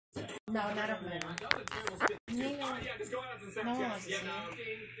No, not a phone. No one wants to see it.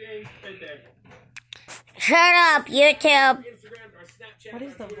 Shut up, YouTube. What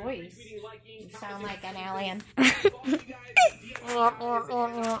is the voice? You sound like an alien.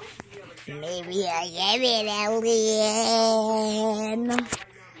 Maybe I am an alien.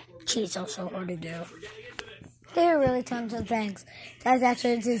 Jeez, that's so hard to do. There are really tons of things. That's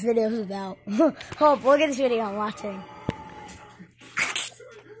actually what this video is about. Hope, look at this video I'm watching.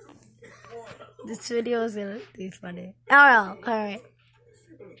 This video is gonna be funny. Oh no, alright.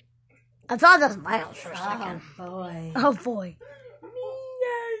 I thought that was my house for a second. Oh boy. Oh boy.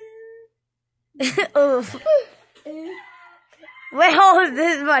 Oof. Wait, hold on,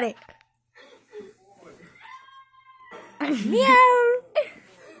 this is funny. Meow.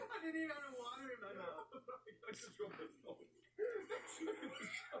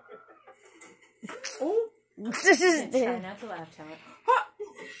 Oh, This is try not to laugh, Tom.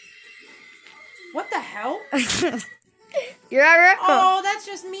 What the hell? You're at record. Oh, that's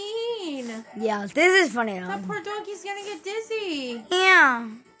just mean. Yeah, this is funny though. That poor donkey's gonna get dizzy. Yeah.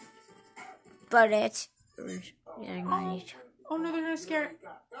 But it's... Oh no, they're gonna scare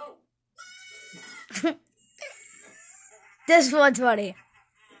it. This one's funny.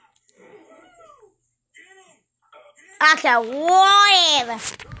 Okay, whatever.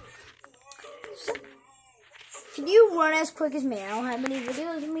 Can you run as quick as me? I don't have many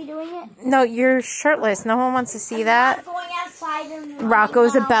videos of me doing it. No, you're shirtless. No one wants to see that. I'm going outside and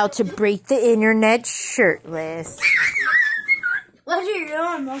Rocco's about to break the internet shirtless. What are you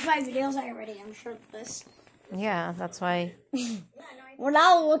doing? Most of my videos I already am shirtless. Yeah, that's why. Well,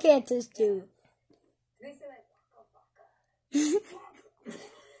 now look at this dude.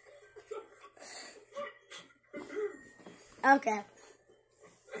 Okay.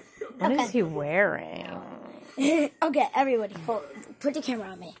 What is he wearing? Okay, everybody, put the camera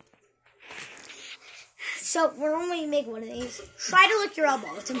on me. So, we're only making one of these. Try to lick your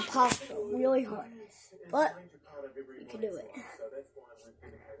elbow. It's impossible. Really hard. But, you can do it.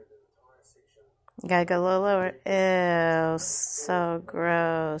 You gotta go a little lower. Ew, so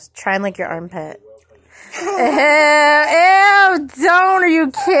gross. Try and lick your armpit. Ew, don't. Are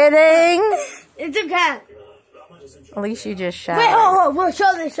you kidding? It's okay. At least you just shot. Wait, hold,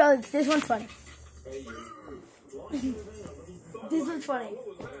 show this. This one's funny. This one's funny.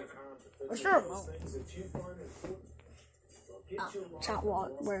 For sure it won't. Oh, it's not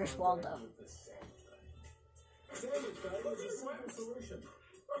Waldo. Where's Waldo?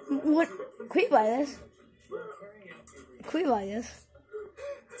 What? Can we buy this? Can we buy this?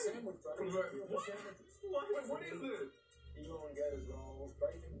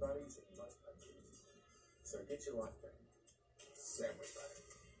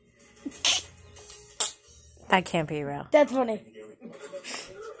 That can't be real. That's funny.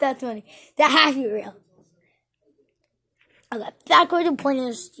 That's funny. That has to be real. Okay, that's going to point in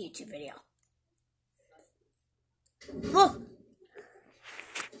this YouTube video. Look!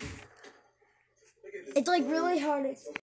 It's like really hard.